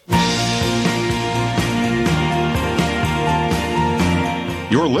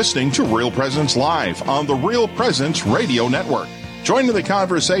You're listening to Real Presence Live on the Real Presence Radio Network. Join in the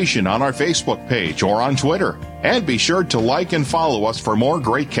conversation on our Facebook page or on Twitter. And be sure to like and follow us for more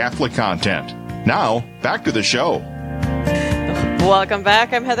great Catholic content. Now, back to the show. Welcome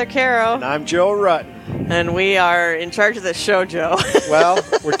back. I'm Heather Caro. And I'm Joe Rutten. And we are in charge of this show, Joe. Well,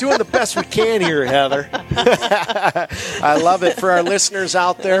 we're doing the best we can here, Heather. I love it. For our listeners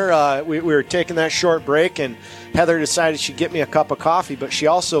out there, we were taking that short break, and Heather decided she'd get me a cup of coffee, but she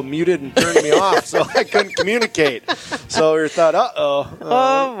also muted and turned me off, so I couldn't communicate. So we thought, oh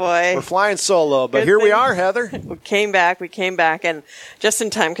boy. We're flying solo, but here we are, Heather. We came back, and just in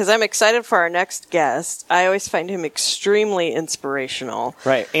time, because I'm excited for our next guest. I always find him extremely inspirational.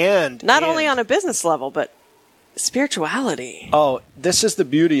 Right, and Not only on a business level, but spirituality. Oh, this is the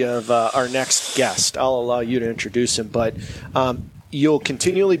beauty of our next guest. I'll allow you to introduce him, but you'll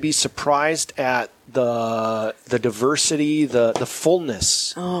continually be surprised at the diversity, the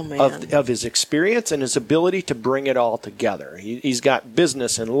fullness of his experience and his ability to bring it all together. He's got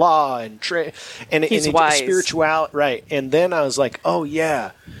business and law and trade, and he's wise. Spirituality, right? And then I was like, oh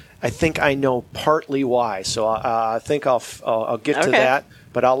yeah, I think I know partly why. So I think I'll get to that.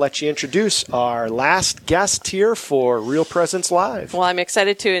 But I'll let you introduce our last guest here for Real Presence Live. Well, I'm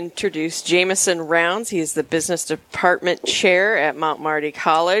excited to introduce Jameson Rounds. He's the Business Department Chair at Mount Marty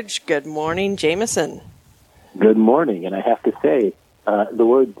College. Good morning, Jameson. Good morning. And I have to say, the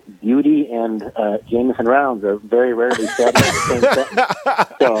words beauty and Jameson Rounds are very rarely said in the same sentence.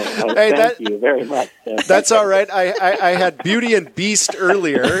 So thank you very much. That's all right. I had beauty and beast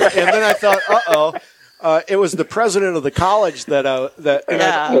earlier, and then I thought, it was the president of the college no,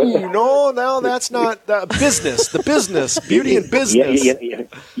 that's not business. The business, beauty and business.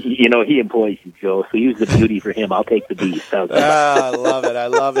 You know, he employs you, Joe, so use the beauty for him. I'll take the beast. I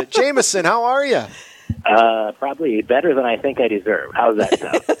love it. Jameson, how are you? Probably better than I think I deserve. How's that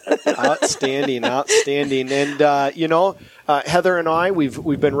sound? Outstanding. And, Heather and I,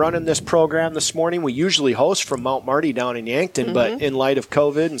 we've been running this program this morning. We usually host from Mount Marty down in Yankton, but in light of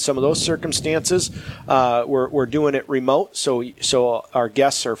COVID and some of those circumstances, we're doing it remote. So our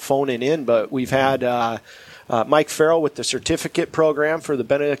guests are phoning in, but we've had Mike Farrell with the certificate program for the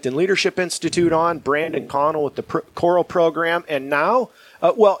Benedictine Leadership Institute on, Brandon Connell with the choral program, and now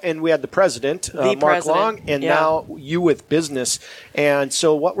and we had the president, Mark Long, and now you with business. And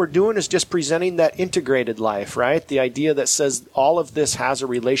so what we're doing is just presenting that integrated life, right? The idea that says all of this has a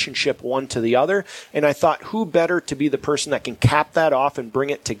relationship one to the other. And I thought, who better to be the person that can cap that off and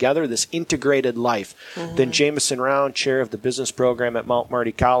bring it together, this integrated life, than Jameson Round, chair of the business program at Mount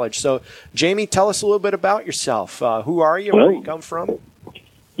Marty College. So, Jamie, tell us a little bit about yourself. Who are you? Where you come from?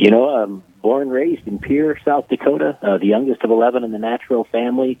 You know, born and raised in Pierre, South Dakota, the youngest of 11 in the natural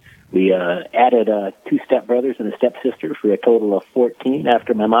family. We added 2 stepbrothers and a stepsister for a total of 14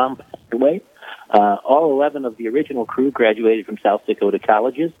 after my mom passed away. All 11 of the original crew graduated from South Dakota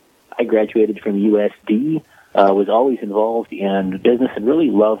colleges. I graduated from USD, was always involved in business and really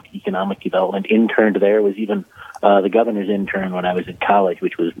loved economic development. Interned there, was even the governor's intern when I was in college,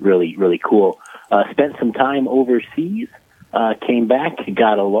 which was really, really cool. Spent some time overseas. Came back,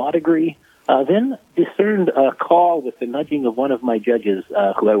 got a law degree, then discerned a call with the nudging of one of my judges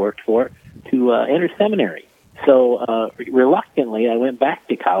who I worked for to enter seminary. So reluctantly, I went back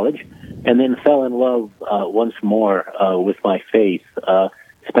to college and then fell in love once more with my faith.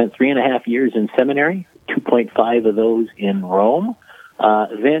 Spent 3.5 years in seminary, 2.5 of those in Rome.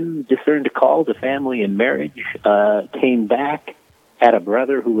 Then discerned a call to family and marriage. Came back, had a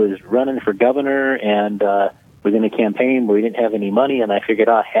brother who was running for governor and was in a campaign where we didn't have any money, and I figured,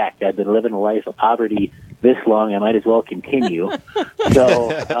 heck, I've been living a life of poverty this long, I might as well continue.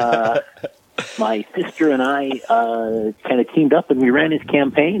 So my sister and I kind of teamed up, and we ran his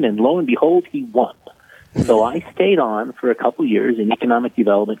campaign, and lo and behold, he won. So I stayed on for a couple years in economic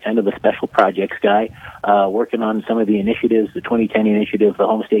development, kind of a special projects guy, working on some of the initiatives, the 2010 initiative, the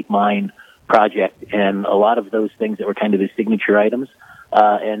Homestake Mine project, and a lot of those things that were kind of the signature items.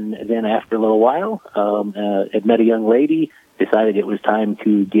 And then after a little while, had met a young lady, decided it was time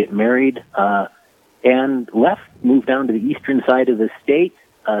to get married, and left, moved down to the eastern side of the state,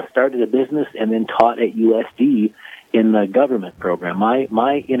 started a business, and then taught at USD in the government program.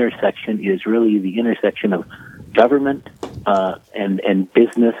 My intersection is really the intersection of government and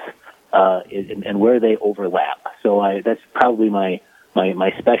business and where they overlap. So that's probably my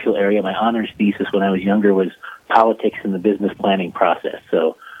special area. My honors thesis when I was younger was politics and the business planning process.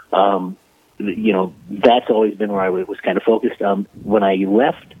 So, that's always been where I was kind of focused. When I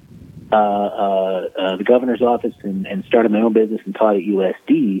left the governor's office and started my own business and taught at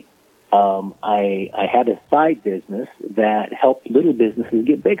USD, I had a side business that helped little businesses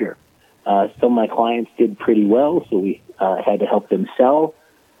get bigger. Some of my clients did pretty well, so we had to help them sell.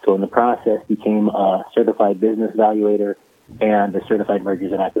 So in the process, became a certified business evaluator and a certified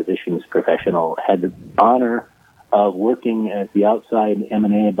mergers and acquisitions professional. Had the honor of working as the outside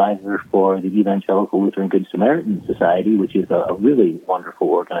M&A advisor for the Evangelical Lutheran Good Samaritan Society, which is a really wonderful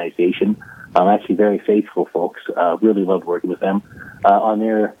organization. Actually very faithful folks. Really loved working with them on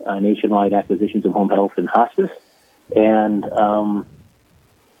their nationwide acquisitions of home health and hospice. And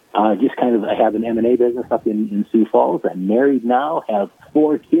just kind of, I have an M&A business up in Sioux Falls. I'm married now, have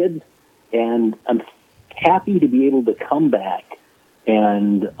 4 kids, and I'm happy to be able to come back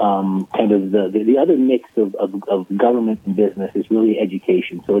and kind of the other mix of government and business is really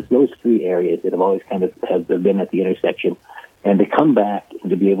education. So it's those 3 areas that have always kind of have been at the intersection. And to come back and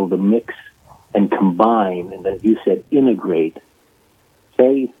to be able to mix and combine, and as you said, integrate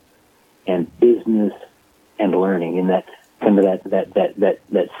faith and business and learning in that kind of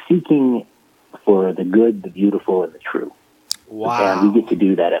that seeking for the good, the beautiful, and the true. Wow! And we get to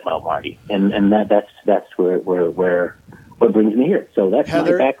do that at Mount Marty, and that's where what brings me here. So that's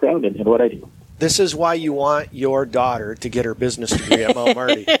Heather, my background and what I do. This is why you want your daughter to get her business degree at Mount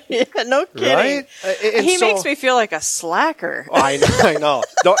Marty. Yeah, no kidding. Right? He makes me feel like a slacker. I know.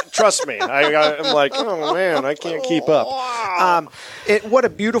 Don't trust me. I'm like, oh man, I can't keep up. What a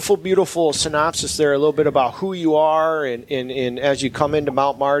beautiful, beautiful synopsis there. A little bit about who you are, and as you come into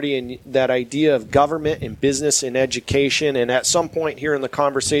Mount Marty, and that idea of government and business and education. And at some point here in the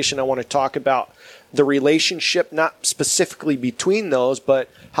conversation, I want to talk about the relationship, not specifically between those, but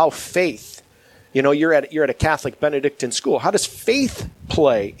how faith. You know, you're at a Catholic Benedictine school. How does faith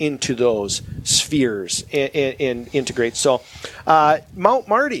play into those spheres and integrate? So, Mount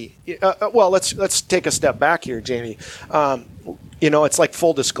Marty. Well, let's take a step back here, Jamie. You know, it's like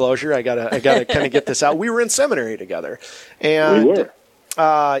full disclosure. I gotta kind of get this out. We were in seminary together, and We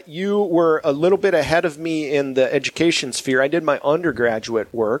were. You were a little bit ahead of me in the education sphere. I did my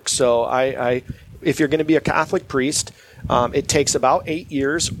undergraduate work, so I if you're going to be a Catholic priest. It takes about 8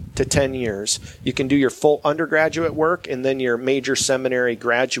 years to 10 years. You can do your full undergraduate work and then your major seminary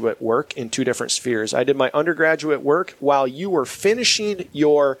graduate work in 2 different spheres. I did my undergraduate work while you were finishing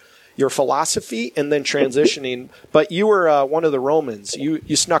your philosophy and then transitioning. But you were one of the Romans.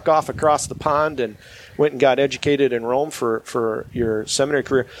 You snuck off across the pond and went and got educated in Rome for your seminary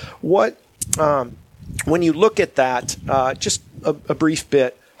career. What, when you look at that, just a brief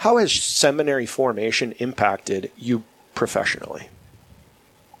bit, how has seminary formation impacted you professionally?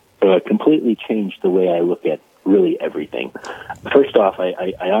 Completely changed the way I look at really everything. First off,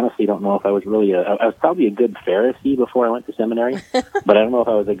 I honestly don't know if I was really I was probably a good Pharisee before I went to seminary, but I don't know if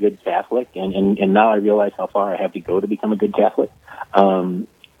I was a good Catholic, and now I realize how far I have to go to become a good Catholic.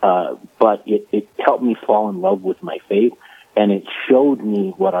 But it helped me fall in love with my faith, and it showed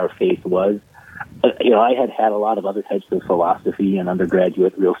me what our faith was. I had a lot of other types of philosophy and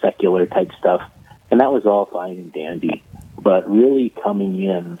undergraduate, real secular type stuff, and that was all fine and dandy. But really coming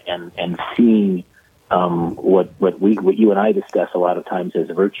in and seeing what you and I discuss a lot of times as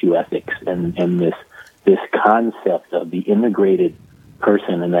virtue ethics and this concept of the integrated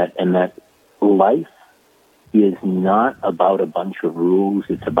person, and that life is not about a bunch of rules.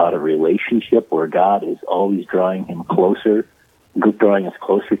 It's about a relationship where God is always drawing us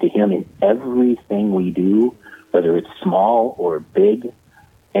closer to Him in everything we do, whether it's small or big.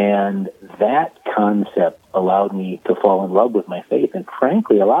 And that concept allowed me to fall in love with my faith, and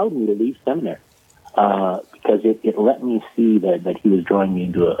frankly allowed me to leave seminary because it let me see that He was drawing me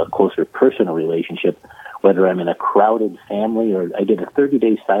into a closer personal relationship, whether I'm in a crowded family or I did a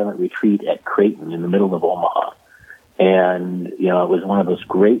 30-day silent retreat at Creighton in the middle of Omaha. And, it was one of those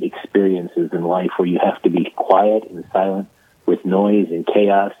great experiences in life where you have to be quiet and silent with noise and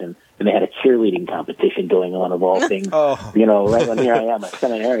chaos, and they had a cheerleading competition going on of all things. Right when here I am, a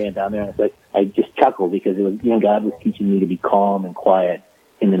seminarian down there, and it's like I just chuckled because it was, God was teaching me to be calm and quiet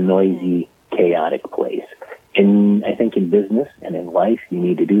in a noisy, chaotic place. And I think in business and in life, you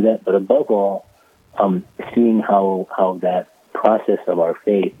need to do that. But above all, seeing how that process of our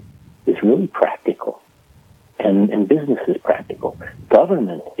faith is really practical. And business is practical.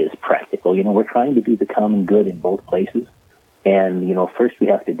 Government is practical. We're trying to do the common good in both places. And, first we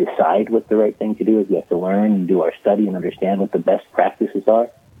have to decide what the right thing to do is. We have to learn and do our study and understand what the best practices are.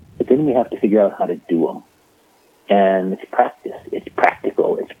 But then we have to figure out how to do them. And it's practice. It's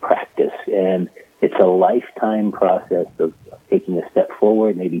practical. It's practice. And it's a lifetime process of taking a step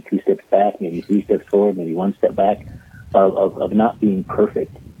forward, maybe 2 steps back, maybe 3 steps forward, maybe 1 step back, of not being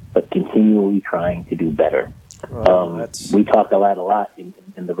perfect, but continually trying to do better. We talk a lot in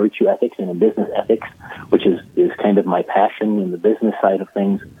in the virtue ethics and in business ethics, which is kind of my passion in the business side of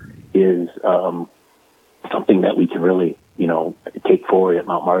things, is something that we can really, take forward at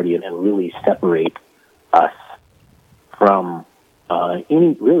Mount Marty and really separate us from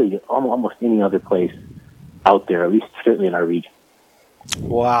almost any other place out there, at least certainly in our region.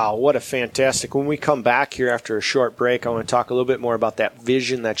 Wow, what a fantastic. When we come back here after a short break, I want to talk a little bit more about that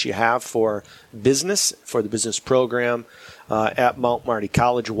vision that you have for business, for the business program at Mount Marty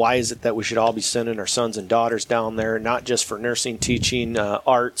College. Why is it that we should all be sending our sons and daughters down there, not just for nursing, teaching,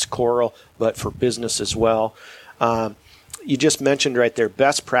 arts, choral, but for business as well? You just mentioned right there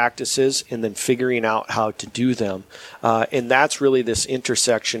best practices and then figuring out how to do them. And that's really this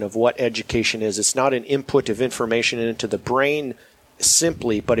intersection of what education is. It's not an input of information into the brain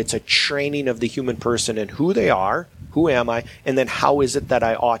simply, but it's a training of the human person and who they are, who am I, and then how is it that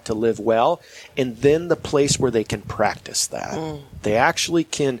I ought to live well, and then the place where they can practice that. They actually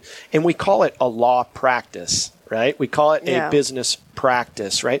can, and we call it a law practice, right? We call it a business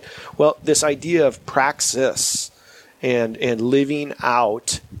practice, right? Well, this idea of praxis and living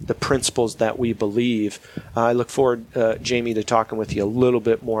out the principles that we believe. I look forward, Jamie, to talking with you a little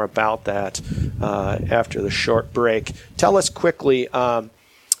bit more about that after the short break. Tell us quickly,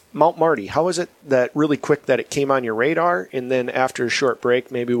 Mount Marty, how is it that really quick that it came on your radar? And then after a short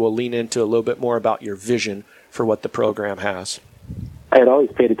break, maybe we'll lean into a little bit more about your vision for what the program has. I had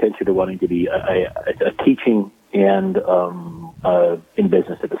always paid attention to wanting to be a teaching and in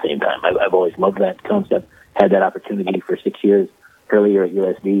business at the same time. I've always loved that concept. Had that opportunity for 6 years earlier at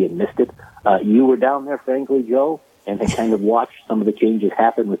USD and missed it. You were down there, frankly, Joe, and had kind of watched some of the changes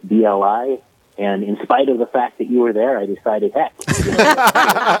happen with BLI. And in spite of the fact that you were there, I decided, heck,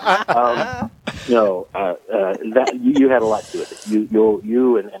 that you had a lot to do with it.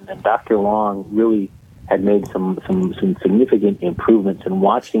 You and Dr. Long really had made some significant improvements, and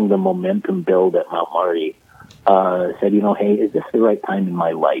watching the momentum build at Mount Marty, said, hey, is this the right time in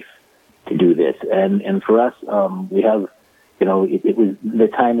my life to do this? And for us, we have, it was, the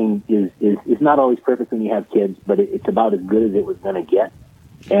timing is not always perfect when you have kids, but it's about as good as it was going to get.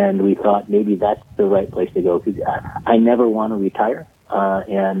 And we thought maybe that's the right place to go, because I never want to retire.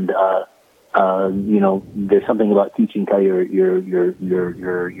 There's something about teaching how you're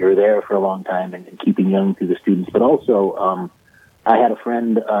there for a long time and keeping young to the students. But also, I had a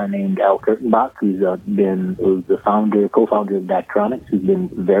friend named Al Kurtenbach, who's the co-founder of Daktronics, who's been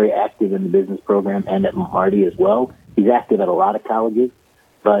very active in the business program and at Marty as well. He's active at a lot of colleges,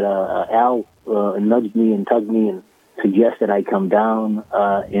 but Al nudged me and tugged me and suggested I come down.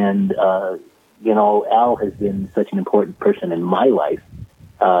 Al has been such an important person in my life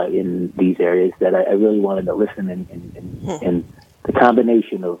in these areas that I really wanted to listen, and the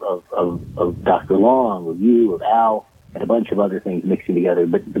combination of Dr. Long, of you, of Al, and a bunch of other things mixing together.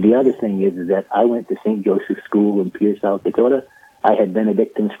 But the other thing is that I went to St. Joseph's School in Pierre, South Dakota. I had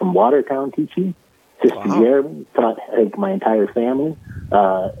Benedictines from Watertown teaching. Sister Jeremy taught my entire family.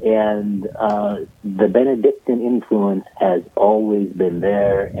 And the Benedictine influence has always been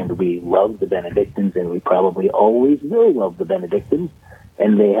there, and we love the Benedictines, and we probably always will love the Benedictines.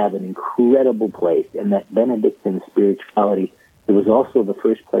 And they have an incredible place. And that Benedictine spirituality, it was also the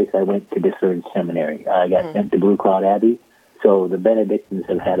first place I went to discern seminary. I got sent to Blue Cloud Abbey. So the Benedictines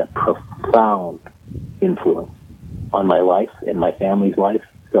have had a profound influence on my life and my family's life.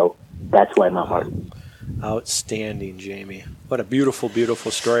 So that's why Mount Marty. Outstanding, Jamie. What a beautiful,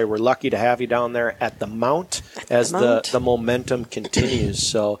 beautiful story. We're lucky to have you down there at the Mount as the momentum continues.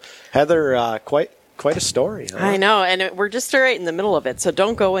 So, Heather, quite a story. Huh? I know, and we're just right in the middle of it, so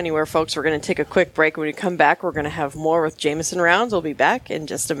don't go anywhere, folks. We're going to take a quick break. When we come back, we're going to have more with Jamison Rounds. We'll be back in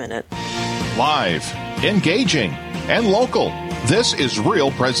just a minute. Live, engaging, and local. This is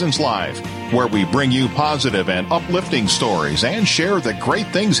Real Presence Live, where we bring you positive and uplifting stories and share the great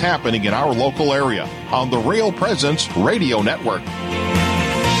things happening in our local area on the Real Presence Radio Network.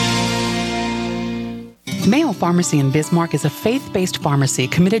 Mayo Pharmacy in Bismarck is a faith-based pharmacy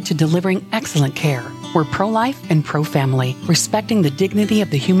committed to delivering excellent care. We're pro-life and pro-family, respecting the dignity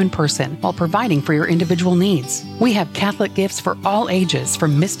of the human person while providing for your individual needs. We have Catholic gifts for all ages,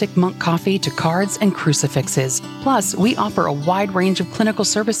 from Mystic Monk coffee to cards and crucifixes. Plus, we offer a wide range of clinical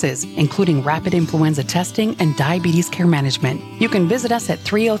services, including rapid influenza testing and diabetes care management. You can visit us at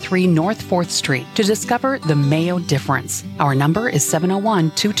 303 North 4th Street to discover the Mayo difference. Our number is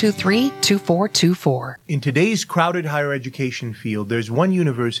 701-223-2424. In today's crowded higher education field, there's one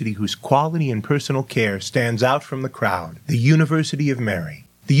university whose quality and personal care stands out from the crowd, the University of Mary.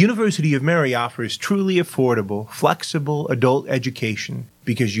 The University of Mary offers truly affordable, flexible adult education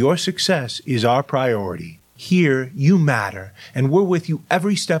because your success is our priority. Here, you matter, and we're with you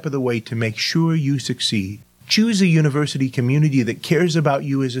every step of the way to make sure you succeed. Choose a university community that cares about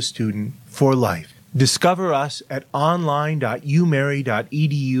you as a student for life. Discover us at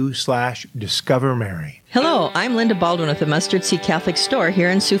online.umary.edu/discovermary. Hello, I'm Linda Baldwin with the Mustard Seed Catholic Store here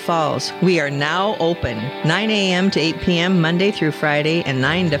in Sioux Falls. We are now open 9 a.m. to 8 p.m. Monday through Friday and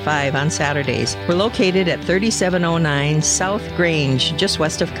 9 to 5 on Saturdays. We're located at 3709 South Grange, just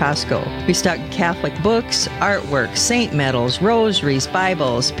west of Costco. We stock Catholic books, artwork, saint medals, rosaries,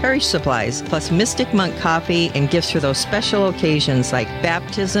 Bibles, parish supplies, plus Mystic Monk coffee and gifts for those special occasions like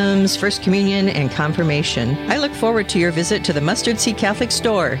baptisms, First Communion, and confirmation. I look forward to your visit to the Mustard Seed Catholic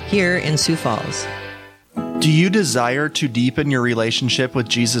Store here in Sioux Falls. Do you desire to deepen your relationship with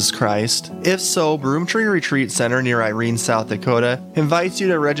Jesus Christ? If so, Broomtree Retreat Center near Irene, South Dakota invites you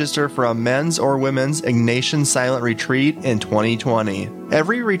to register for a men's or women's Ignatian Silent Retreat in 2020.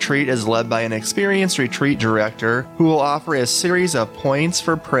 Every retreat is led by an experienced retreat director who will offer a series of points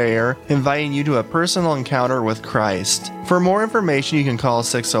for prayer, inviting you to a personal encounter with Christ. For more information, you can call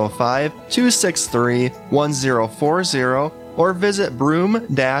 605-263-1040 or visit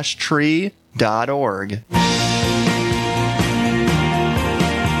broom-tree.org.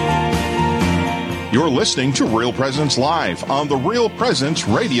 You're listening to Real Presence Live on the Real Presence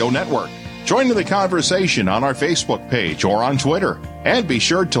Radio Network. Join in the conversation on our Facebook page or on Twitter. And be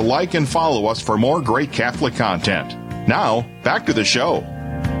sure to like and follow us for more great Catholic content. Now, back to the show.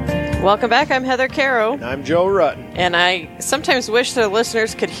 Welcome back. I'm Heather Caro. And I'm Joe Rutten. And I sometimes wish the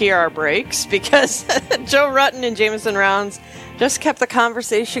listeners could hear our breaks because Joe Rutten and Jameson Rounds just kept the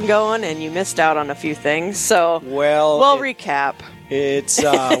conversation going and you missed out on a few things. So we'll recap. It's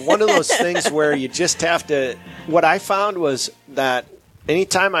one of those things where you just have to... What I found was that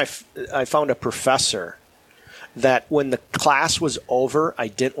anytime I found a professor that when the class was over, I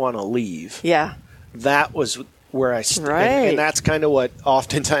didn't want to leave. Yeah. That was where I... Right. And that's kind of what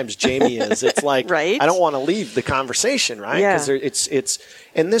oftentimes Jamie is. It's like, right? I don't want to leave the conversation, right? Yeah. Because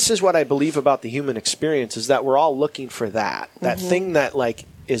and this is what I believe about the human experience, is that we're all looking for that thing that like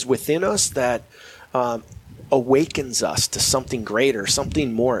is within us that awakens us to something greater,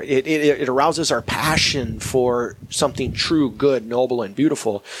 something more. It arouses our passion for something true, good, noble, and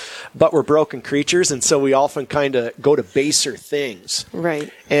beautiful. But we're broken creatures, and so we often kind of go to baser things.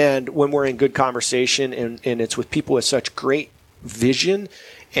 Right. And when we're in good conversation and it's with people with such great vision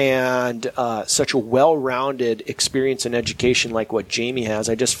and such a well-rounded experience and education like what Jamie has,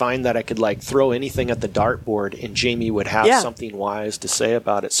 I just find that I could like throw anything at the dartboard and Jamie would have something wise to say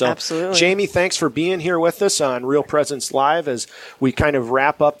about it. So, absolutely. Jamie, thanks for being here with us on Real Presence Live as we kind of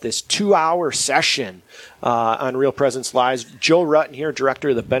wrap up this 2-hour session on Real Presence Live. Joe Rutten here,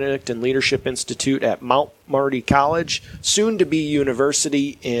 director of the Benedictine Leadership Institute at Mount Marty College, soon to be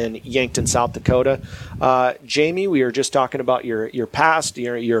University in Yankton, South Dakota. Jamie, we were just talking about your past.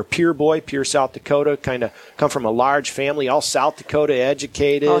 You're a Pierre boy, Pierre, South Dakota, kind of come from a large family, all South Dakota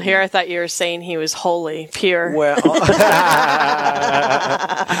educated. Oh, here I thought you were saying he was holy, Pierre. Well,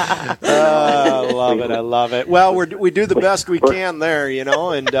 I love it. Well, we do the best we can there,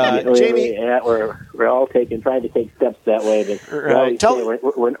 and Jamie, we're all trying to take steps that way, but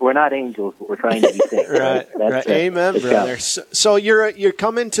we're not angels, but we're trying to be saints. Right. Amen, brother. So you're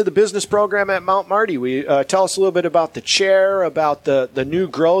coming to the business program at Mount Marty. Tell us a little bit about the chair, about the new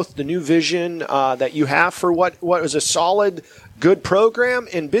growth, the new vision that you have for what was a solid, good program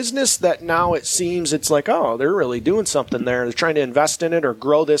in business that now it seems it's like, oh, they're really doing something there. They're trying to invest in it or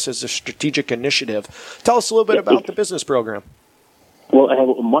grow this as a strategic initiative. Tell us a little bit about the business program. Well, I have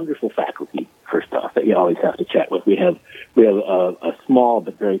a wonderful faculty, first off, that you always have to chat with. We have a small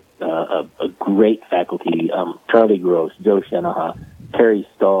but very a great faculty. Charlie Gross, Joe Shenaha, Terry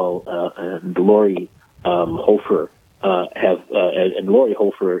Stahl, and Lori Hofer and Lori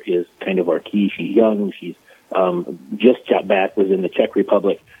Hofer is kind of our key. She's young. She's just got back, was in the Czech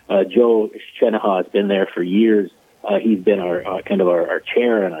Republic. Joe Shenaha has been there for years. He's been our kind of our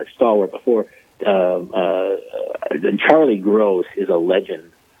chair and our stalwart before. And Charlie Gross is a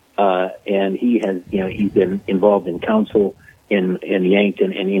legend, and he has, he's been involved in council in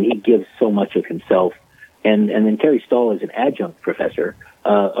Yankton, and he gives so much of himself. And then Terry Stahl is an adjunct professor,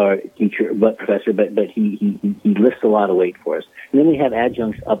 or teacher, but he lifts a lot of weight for us. And then we have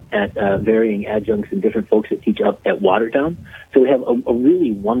adjuncts up at varying adjuncts and different folks that teach up at Watertown. So we have a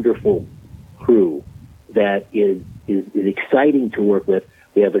really wonderful crew that is exciting to work with.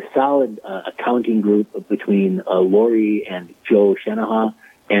 We have a solid accounting group between Lori and Joe Shenaha,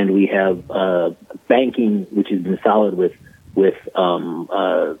 and we have banking, which has been solid with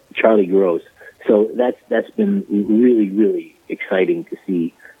Charlie Gross. So that's been really, really exciting to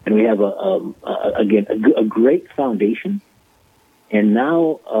see And we have, a great foundation. And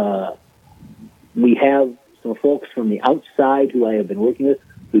now we have some folks from the outside who I have been working with.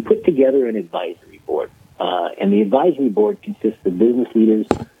 We put together an advisory board. And the advisory board consists of business leaders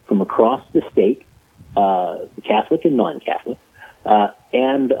from across the state, Catholic and non-Catholic,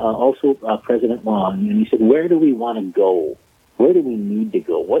 and also President Long. And he said, where do we want to go? Where do we need to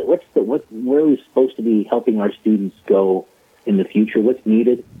go? Where are we supposed to be helping our students go in the future? What's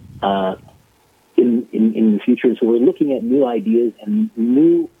needed in the future? So we're looking at new ideas and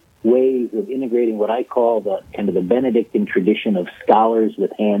new ways of integrating what I call the kind of the Benedictine tradition of scholars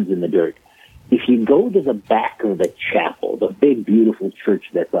with hands in the dirt. If you go to the back of the chapel, the big, beautiful church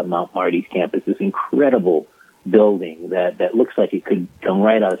that's on Mount Marty's campus, this incredible building that looks like it could come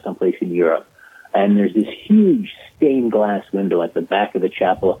right out of someplace in Europe. And there's this huge stained glass window at the back of the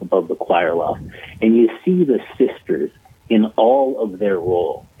chapel up above the choir loft. And you see the sisters in all of their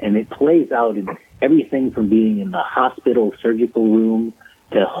role. And it plays out in everything from being in the hospital surgical room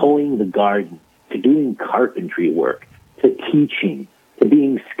to hoeing the garden, to doing carpentry work, to teaching, to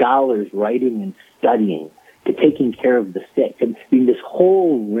being scholars, writing and studying, to taking care of the sick. I mean, this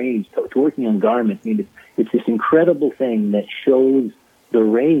whole range, to working on garments. I mean, it's this incredible thing that shows the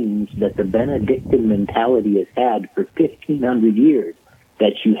range that the Benedictine mentality has had for 1,500 years,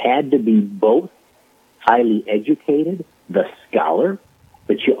 that you had to be both highly educated, the scholar,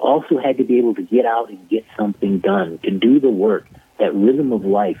 but you also had to be able to get out and get something done, to do the work, that rhythm of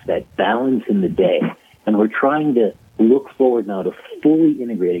life, that balance in the day. And we're trying to look forward now to fully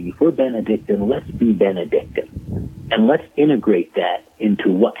integrating. If we're Benedictine, let's be Benedictine. And let's integrate that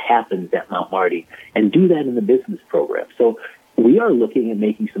into what happens at Mount Marty and do that in the business program. So we are looking at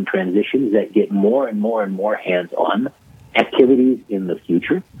making some transitions that get more and more and more hands-on activities in the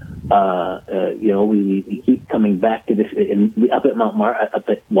future. We keep coming back to this. Up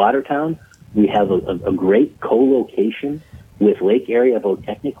at Watertown, we have a great co-location with Lake Area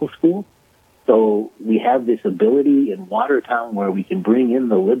Technical School. So we have this ability in Watertown where we can bring in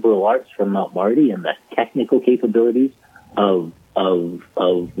the liberal arts from Mount Marty and the technical capabilities of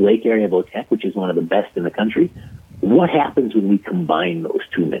Lake Area Tech, which is one of the best in the country. What happens when we combine those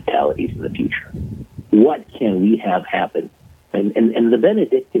two mentalities in the future? What can we have happen? And the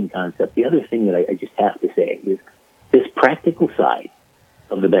Benedictine concept, the other thing that I just have to say is this practical side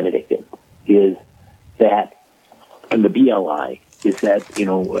of the Benedictine is that, and the BLI, is that,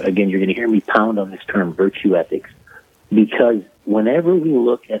 again, you're going to hear me pound on this term, virtue ethics, because whenever we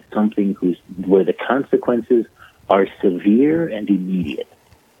look at something where the consequences are severe and immediate,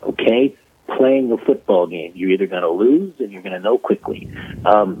 okay? Playing a football game, you're either going to lose and you're going to know quickly.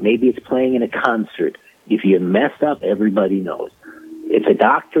 Maybe it's playing in a concert. If you mess up, everybody knows. It's a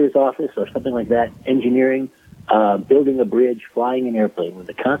doctor's office or something like that, engineering, building a bridge, flying an airplane. When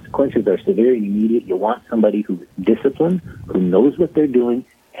the consequences are severe and immediate, you want somebody who's disciplined, who knows what they're doing,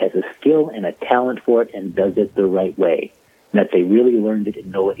 has a skill and a talent for it, and does it the right way, and that they really learned it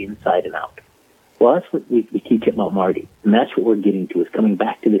and know it inside and out. Well, that's what we teach at Mount Marty, and that's what we're getting to, is coming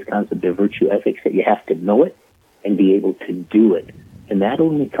back to this concept of virtue ethics, that you have to know it and be able to do it. And that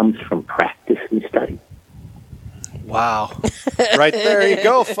only comes from practice and study. Wow. Right there you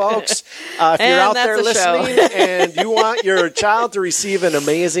go, folks. If you're out there listening and you want your child to receive an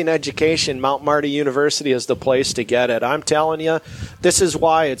amazing education, Mount Marty University is the place to get it. I'm telling you, this is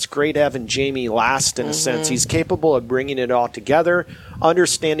why it's great having Jamie last, in a sense. He's capable of bringing it all together,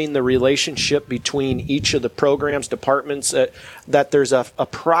 understanding the relationship between each of the programs, departments, that there's a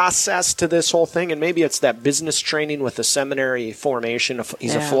process to this whole thing, and maybe it's that business training with the seminary formation.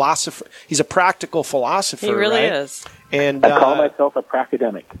 He's a philosopher. He's a practical philosopher. He really right? is. And I call myself a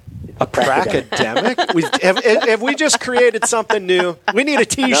pracademic. A pracademic? Have we just created something new? We need a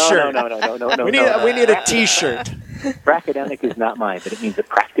T-shirt. No. We need a T-shirt. Pracademic is not mine, but it means a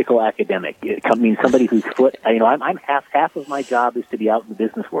practical academic. It means somebody whose foot. I'm half of my job is to be out in the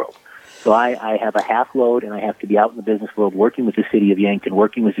business world. So I have a half load, and I have to be out in the business world, working with the city of Yankton,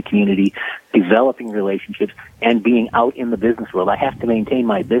 working with the community, developing relationships, and being out in the business world. I have to maintain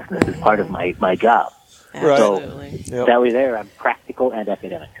my business as part of my job. Absolutely. So that way there, I'm practical and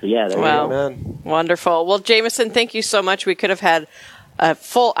academic. So there you go. Man. Wonderful. Well, Jameson, thank you so much. We could have had a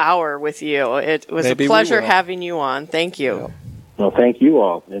full hour with you. It was a pleasure having you on. Thank you. Yeah. Well, thank you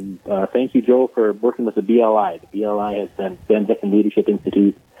all. And thank you, Joe, for working with the BLI. The BLI has been Benedictine Leadership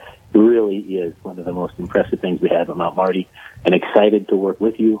Institute. It really is one of the most impressive things we have at Mount Marty, and excited to work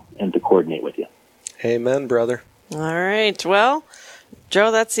with you and to coordinate with you. Amen, brother. All right. Well,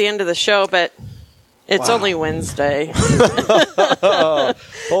 Joe, that's the end of the show, but it's only Wednesday.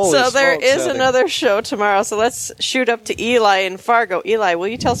 So there is another show tomorrow. So let's shoot up to Eli in Fargo. Eli, will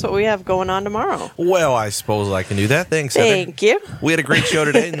you tell us what we have going on tomorrow? Well, I suppose I can do that. Thanks, Heather. Thank you. We had a great show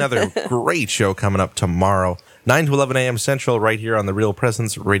today. Another great show coming up tomorrow. 9 to 11 a.m. Central, right here on the Real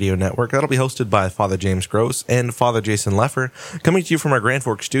Presence Radio Network. That'll be hosted by Father James Gross and Father Jason Leffer, coming to you from our Grand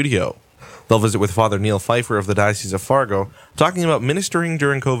Forks studio. They'll visit with Father Neil Pfeiffer of the Diocese of Fargo, talking about ministering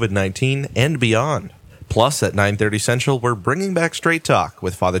during COVID-19 and beyond. Plus, at 9:30 Central, we're bringing back Straight Talk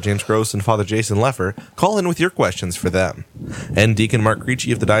with Father James Gross and Father Jason Leffer. Call in with your questions for them. And Deacon Mark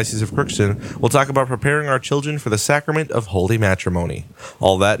Creechy of the Diocese of Crookston will talk about preparing our children for the sacrament of holy matrimony.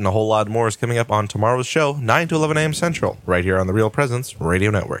 All that and a whole lot more is coming up on tomorrow's show, 9 to 11 a.m. Central, right here on the Real Presence Radio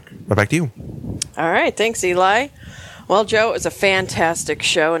Network. Right back to you. All right. Thanks, Eli. Well, Joe, it was a fantastic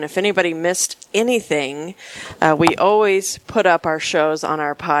show, and if anybody missed anything, we always put up our shows on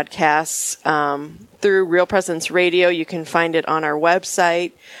our podcasts through Real Presence Radio. You can find it on our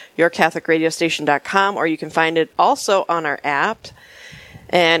website, yourcatholicradiostation.com, or you can find it also on our app.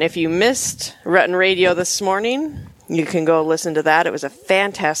 And if you missed Rutten Radio this morning, you can go listen to that. It was a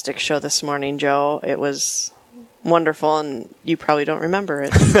fantastic show this morning, Joe. It was wonderful, and you probably don't remember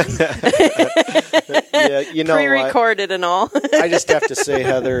it. Yeah, you know, pre-recorded and all. I just have to say,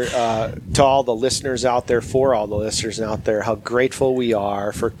 Heather, to all the listeners out there, for all the listeners out there, how grateful we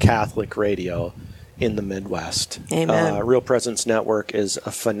are for Catholic radio in the Midwest. Amen. Real Presence Network is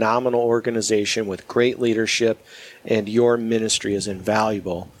a phenomenal organization with great leadership, and your ministry is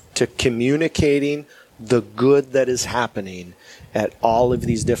invaluable to communicating the good that is happening at all of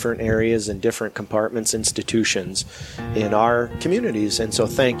these different areas and different compartments, institutions in our communities. And so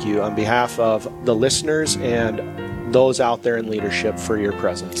thank you on behalf of the listeners and those out there in leadership for your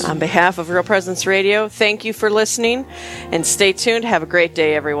presence. On behalf of Real Presence Radio, thank you for listening, and stay tuned. Have a great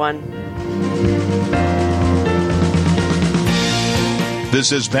day, everyone. This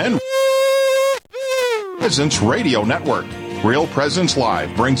has been Presence Radio Network. Real Presence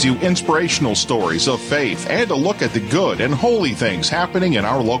Live brings you inspirational stories of faith and a look at the good and holy things happening in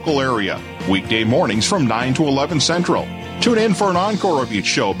our local area. Weekday mornings from 9 to 11 Central. Tune in for an encore of each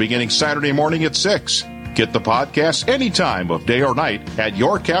show beginning Saturday morning at 6. Get the podcast any time of day or night at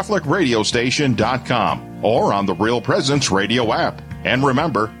yourcatholicradiostation.com or on the Real Presence Radio app. And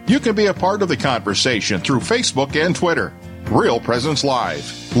remember, you can be a part of the conversation through Facebook and Twitter. Real Presence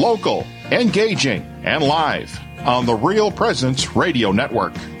Live. Local, engaging, and live on the Real Presence Radio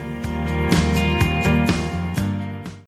Network.